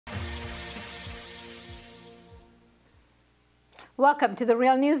Welcome to the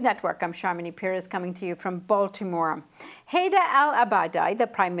Real News Network. I'm Sharmini Peres coming to you from Baltimore. Haider al-Abadi, the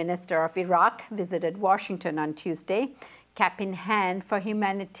Prime Minister of Iraq, visited Washington on Tuesday, cap in hand for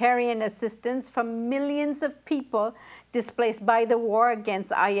humanitarian assistance for millions of people displaced by the war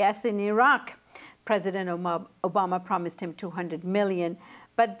against IS in Iraq. President Obama promised him $200 million,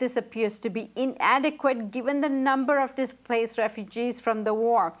 but this appears to be inadequate given the number of displaced refugees from the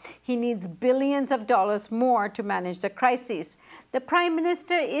war. He needs billions of dollars more to manage the crisis. The Prime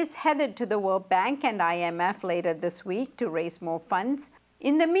Minister is headed to the World Bank and IMF later this week to raise more funds.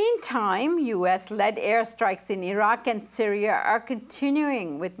 In the meantime, U.S.-led airstrikes in Iraq and Syria are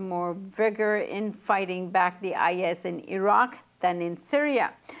continuing with more vigor in fighting back the IS in Iraq than in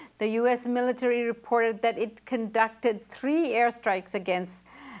Syria. The U.S. military reported that it conducted 3 airstrikes against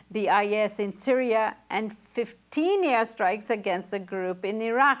the IS in Syria and 15 airstrikes against the group in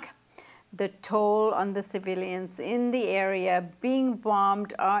Iraq. The toll on the civilians in the area being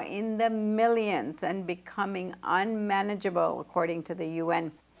bombed are in the millions and becoming unmanageable, according to the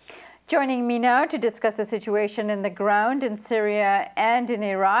UN. Joining me now to discuss the situation in the ground in Syria and in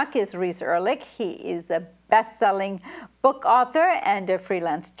Iraq is Reese Erlich. He is a best-selling book author and a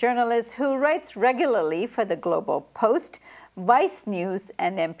freelance journalist who writes regularly for the Global Post, Vice News,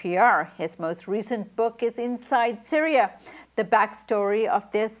 and NPR. His most recent book is Inside Syria, the backstory of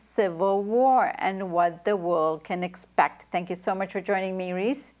this civil war and what the world can expect. Thank you so much for joining me,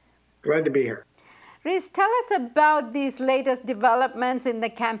 Reese. Glad to be here. Reese, tell us about these latest developments in the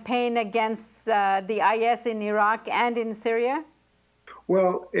campaign against the IS in Iraq and in Syria.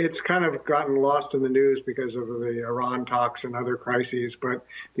 Well, it's kind of gotten lost in the news because of the Iran talks and other crises, but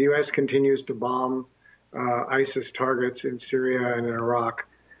the U.S. continues to bomb ISIS targets in Syria and in Iraq.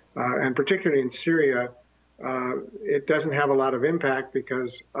 And particularly in Syria, it doesn't have a lot of impact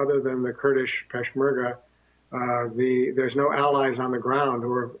because other than the Kurdish Peshmerga, there's no allies on the ground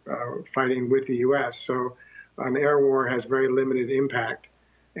who are fighting with the U.S. So an air war has very limited impact.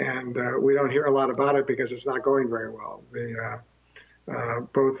 And we don't hear a lot about it because it's not going very well.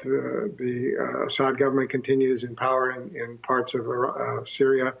 Both the Assad government continues in power in parts of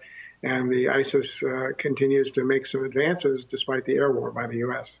Syria, and the ISIS continues to make some advances despite the air war by the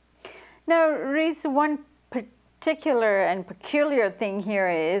U.S. Now, Reese, one particular and peculiar thing here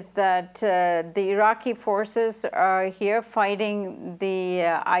is that the Iraqi forces are here fighting the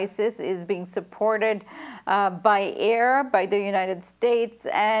ISIS, is being supported by air, by the United States,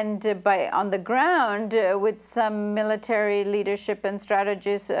 and by on the ground with some military leadership and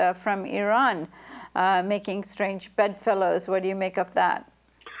strategists from Iran, making strange bedfellows. What do you make of that?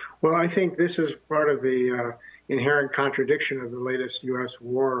 Well, I think this is part of the inherent contradiction of the latest U.S.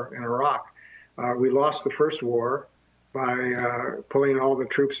 war in Iraq. We lost the first war by pulling all the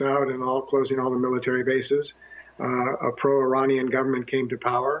troops out and closing all the military bases. A pro-Iranian government came to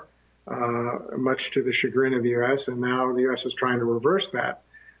power, much to the chagrin of the U.S., and now the U.S. is trying to reverse that.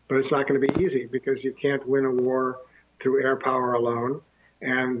 But it's not going to be easy because you can't win a war through air power alone.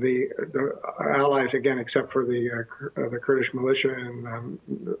 And the allies, again, except for the Kurdish militia and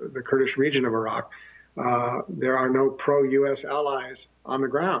the Kurdish region of Iraq, there are no pro-U.S. allies on the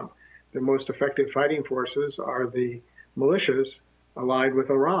ground. The most effective fighting forces are the militias allied with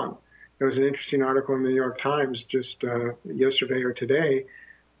Iran. There was an interesting article in the New York Times just yesterday or today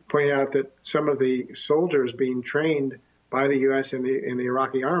pointing out that some of the soldiers being trained by the U.S. in the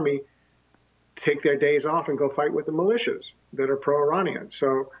Iraqi army take their days off and go fight with the militias that are pro-Iranian.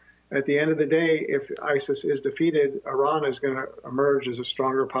 So at the end of the day, if ISIS is defeated, Iran is going to emerge as a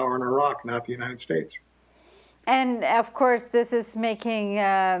stronger power in Iraq, not the United States. And of course, this is making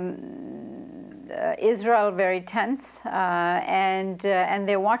Israel very tense, and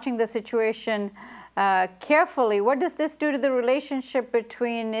they're watching the situation carefully. What does this do to the relationship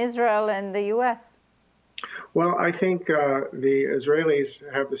between Israel and the U.S.? Well, I think the Israelis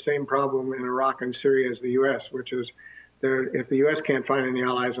have the same problem in Iraq and Syria as the U.S., which is if the U.S. can't find any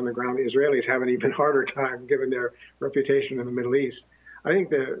allies on the ground, the Israelis have an even harder time given their reputation in the Middle East. I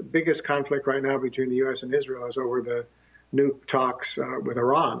think the biggest conflict right now between the U.S. and Israel is over the nuke talks with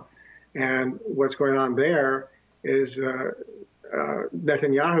Iran. And what's going on there is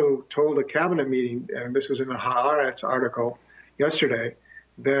Netanyahu told a cabinet meeting, and this was in a Haaretz article yesterday,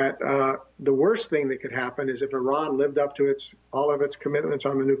 that the worst thing that could happen is if Iran lived up to all of its commitments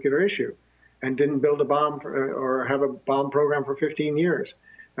on the nuclear issue and didn't build a bomb or have a bomb program for 15 years.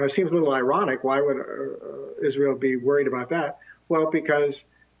 Now, it seems a little ironic. Why would Israel be worried about that? Well, because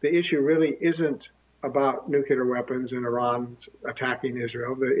the issue really isn't about nuclear weapons and Iran attacking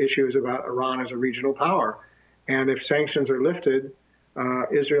Israel. The issue is about Iran as a regional power. And if sanctions are lifted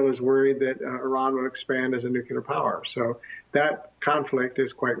Israel is worried that Iran will expand as a nuclear power. So that conflict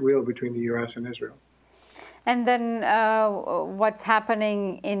is quite real between the U.S. and Israel. And then what's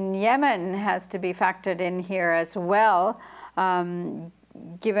happening in Yemen has to be factored in here as well,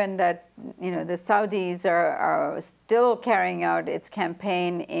 given that the Saudis are still carrying out its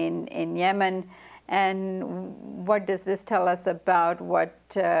campaign in Yemen. And what does this tell us about what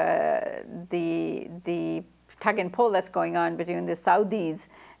the tug and pull that's going on between the Saudis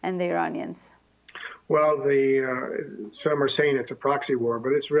and the Iranians? Well, some are saying it's a proxy war,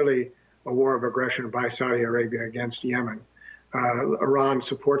 but it's really a war of aggression by Saudi Arabia against Yemen. Iran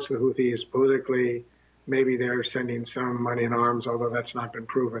supports the Houthis politically. Maybe they're sending some money and arms, although that's not been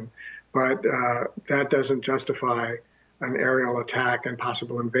proven. But that doesn't justify an aerial attack and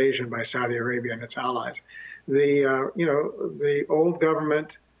possible invasion by Saudi Arabia and its allies. The old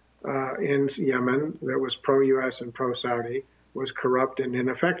government in Yemen that was pro-U.S. and pro-Saudi was corrupt and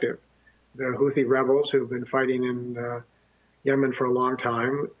ineffective. The Houthi rebels who've been fighting in Yemen for a long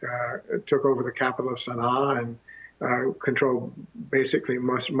time took over the capital of Sana'a and controlled basically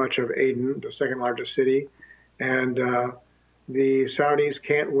much of Aden, the second largest city. And the Saudis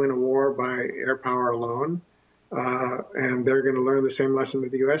can't win a war by air power alone. And they're going to learn the same lesson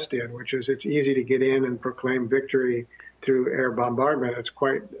that the U.S. did, which is it's easy to get in and proclaim victory through air bombardment. It's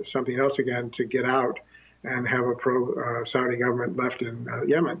quite something else again to get out and have a pro-Saudi government left in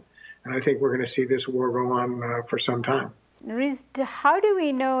Yemen. And I think we're going to see this war go on for some time. Reese, how do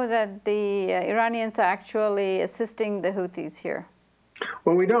we know that the Iranians are actually assisting the Houthis here?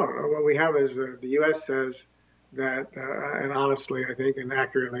 Well, we don't. What we have is the U.S. says that, and honestly, I think, and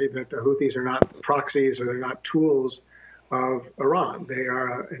accurately, that the Houthis are not proxies or they're not tools of Iran. They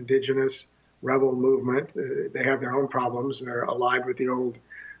are an indigenous rebel movement. They have their own problems. They're allied with the old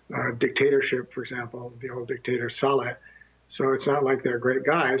dictatorship, for example, the old dictator Saleh. So it's not like they're great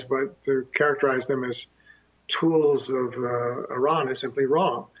guys, but to characterize them as tools of Iran is simply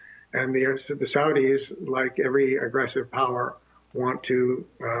wrong. And the Saudis, like every aggressive power, want to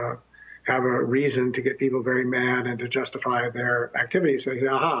have a reason to get people very mad and to justify their activities. They say,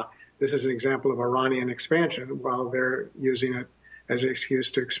 aha, this is an example of Iranian expansion, while they're using it as an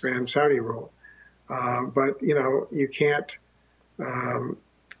excuse to expand Saudi rule. But, you can't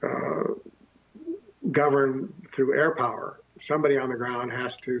govern through air power. Somebody on the ground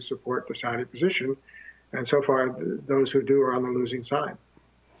has to support the Saudi position. And so far, those who do are on the losing side.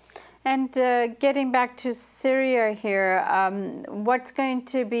 And getting back to Syria here, what's going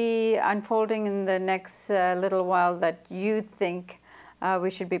to be unfolding in the next little while that you think we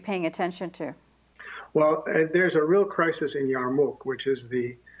should be paying attention to? Well, there's a real crisis in Yarmouk, which is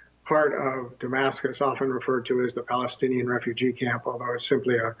the part of Damascus often referred to as the Palestinian refugee camp, although it's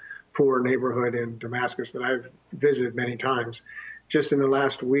simply a poor neighborhood in Damascus that I've visited many times. Just in the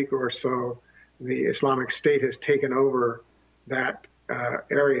last week or so, the Islamic State has taken over that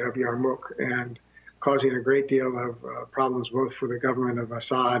area of Yarmouk and causing a great deal of problems both for the government of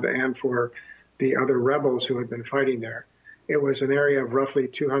Assad and for the other rebels who had been fighting there. It was an area of roughly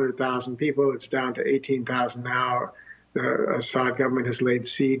 200,000 people. It's down to 18,000 now. The Assad government has laid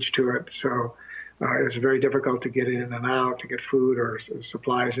siege to it. So it's very difficult to get in and out, to get food or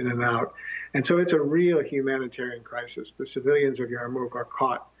supplies in and out. And so it's a real humanitarian crisis. The civilians of Yarmouk are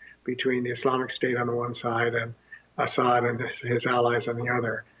caught between the Islamic State on the one side and Assad and his allies on the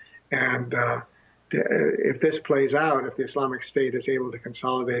other. And if this plays out, if the Islamic State is able to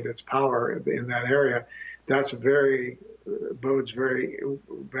consolidate its power in that area, that's bodes very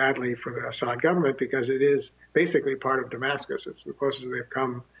badly for the Assad government, because it is basically part of Damascus. It's the closest they've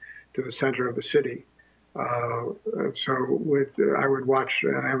come to the center of the city. So I would watch,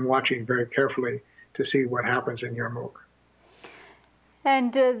 and I'm watching very carefully to see what happens in Yarmouk.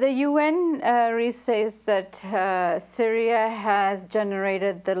 And the UN Reese says that Syria has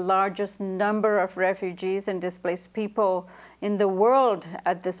generated the largest number of refugees and displaced people in the world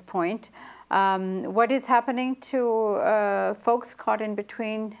at this point. What is happening to folks caught in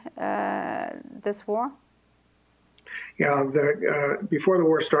between this war? Yeah, before the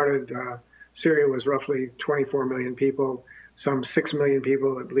war started, Syria was roughly 24 million people. Some 6 million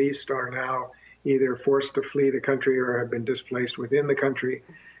people at least are now either forced to flee the country or have been displaced within the country.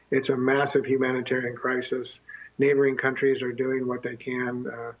 It's a massive humanitarian crisis. Neighboring countries are doing what they can.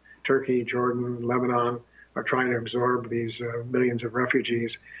 Turkey, Jordan, Lebanon are trying to absorb these millions of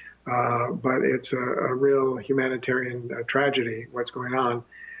refugees. But it's a real humanitarian tragedy, what's going on.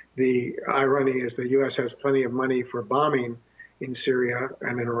 The irony is the U.S. has plenty of money for bombing in Syria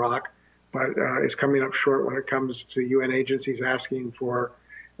and in Iraq, but is coming up short when it comes to UN agencies asking for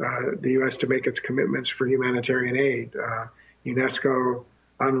the U.S. to make its commitments for humanitarian aid. UNESCO,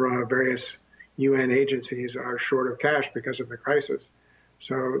 UNRWA, various UN agencies are short of cash because of the crisis.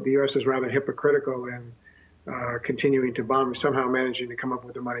 So the U.S. is rather hypocritical in continuing to bomb, somehow managing to come up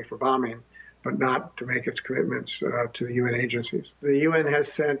with the money for bombing, but not to make its commitments to the UN agencies. The UN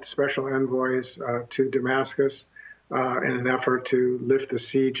has sent special envoys to Damascus in an effort to lift the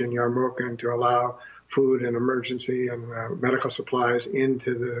siege in Yarmouk and to allow food and emergency and medical supplies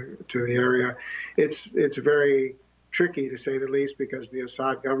into the area. It's very tricky, to say the least, because the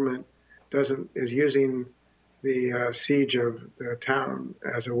Assad government is using the siege of the town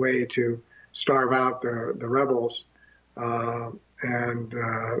as a way to starve out the rebels, and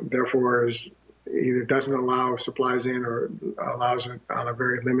therefore either doesn't allow supplies in or allows it on a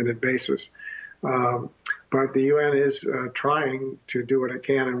very limited basis. But the UN is trying to do what it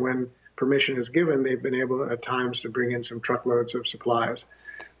can, and when permission is given, they've been able at times to bring in some truckloads of supplies,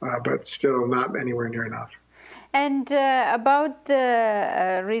 but still not anywhere near enough. And about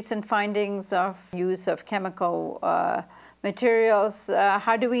the recent findings of use of chemical materials,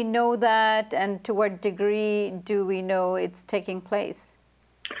 how do we know that, and to what degree do we know it's taking place?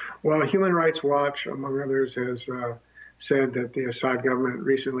 Well, Human Rights Watch, among others, has said that the Assad government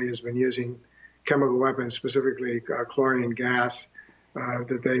recently has been using chemical weapons, specifically chlorine gas,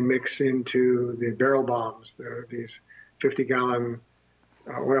 that they mix into the barrel bombs. There are these 50-gallon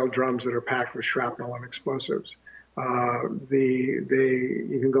oil drums that are packed with shrapnel and explosives.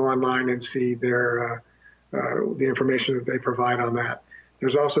 You can go online and see the information that they provide on that.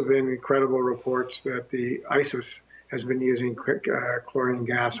 There's also been incredible reports that the ISIS has been using chlorine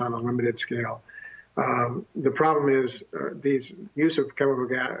gas on a limited scale. The problem is these use of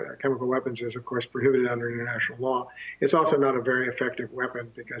chemical weapons is, of course, prohibited under international law. It's also not a very effective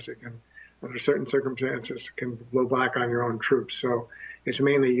weapon because it can, under certain circumstances, can blow black on your own troops. So it's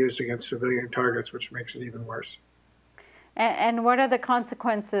mainly used against civilian targets, which makes it even worse. And what are the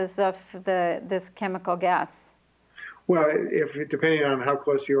consequences of this chemical gas? Well, depending on how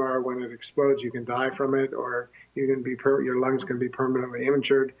close you are when it explodes, you can die from it, or you can your lungs can be permanently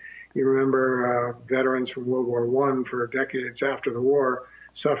injured. You remember veterans from World War I for decades after the war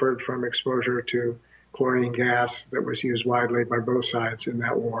suffered from exposure to chlorine gas that was used widely by both sides in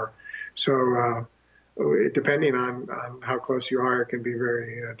that war. So depending on how close you are, it can be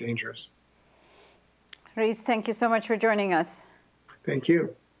very dangerous. Reese, thank you so much for joining us. Thank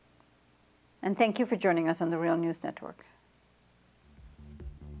you. And thank you for joining us on the Real News Network.